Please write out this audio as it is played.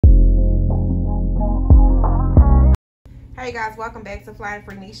Hey guys, welcome back to Flying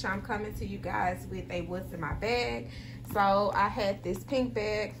Frenisha. I'm coming to you guys with a what's in my bag. So I had this pink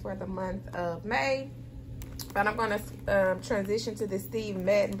bag for the month of May, but I'm going to transition to this Steve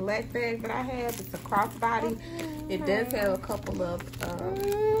Madden black bag that I have. It's a crossbody. It does have a couple of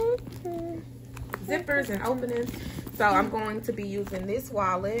zippers and openings. So I'm going to be using this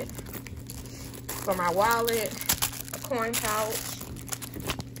wallet for my wallet, a coin pouch,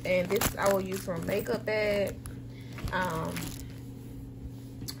 and this I will use for a makeup bag.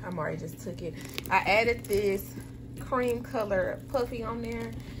 I'm already just took it. I added this cream color puffy on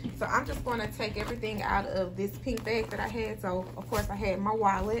there. So I'm just going to take everything out of this pink bag that I had. So of course I had my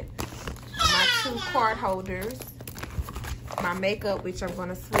wallet, my 2 card holders, my makeup, which I'm going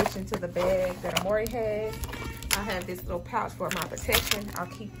to switch into the bag that Amori has. I have this little pouch for my protection. I'll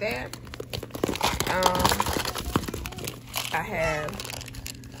keep that. I have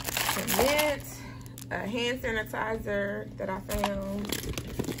some mint, a hand sanitizer that I found,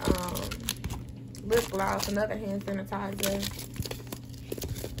 lip gloss, another hand sanitizer,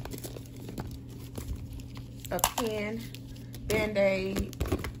 a pen, Band-Aid.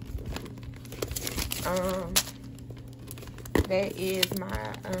 That is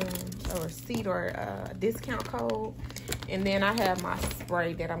my a receipt or a discount code, and then I have my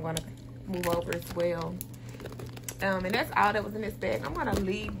spray that I'm going to move over as well. And that's all that was in this bag. I'm going to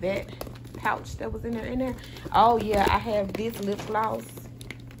leave that pouch that was in there. Oh yeah, I have this lip gloss.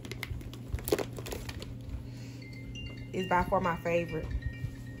 It's by far my favorite.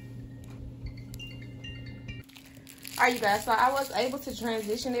 Alright, you guys, so I was able to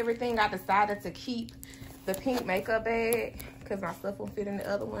transition everything. I decided to keep the pink makeup bag because my stuff will fit in the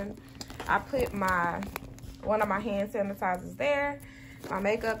other one. I put one of my hand sanitizers there, my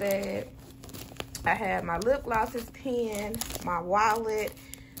makeup bag. I have my lip glosses, pen, my wallet,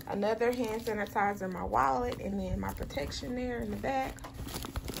 another hand sanitizer, my wallet, and then my protection there in the back.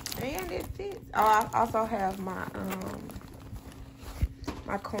 And it fits. Oh, I also have my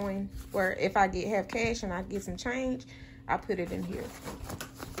my coin, where if I have cash and I get some change, I put it in here.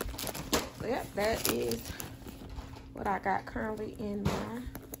 So yep, that is what I got currently in my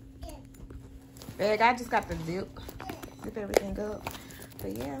bag. I just got the zip everything up.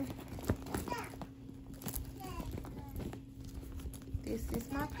 But yeah, this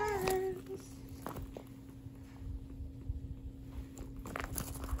is my purse.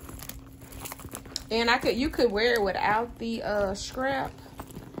 And you could wear it without the strap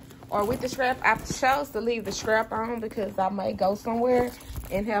or with the strap. I chose to leave the strap on because I might go somewhere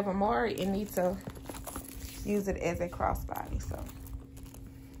and have Amari and need to use it as a crossbody. So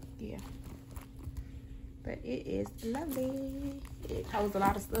yeah, but it is lovely. It holds a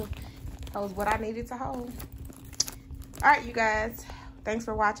lot of stuff. Holds what I needed to hold. All right, you guys, thanks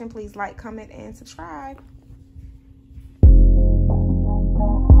for watching. Please like, comment, and subscribe.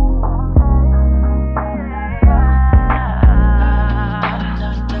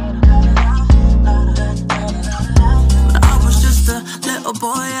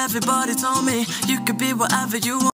 Boy, everybody told me you could be whatever you want.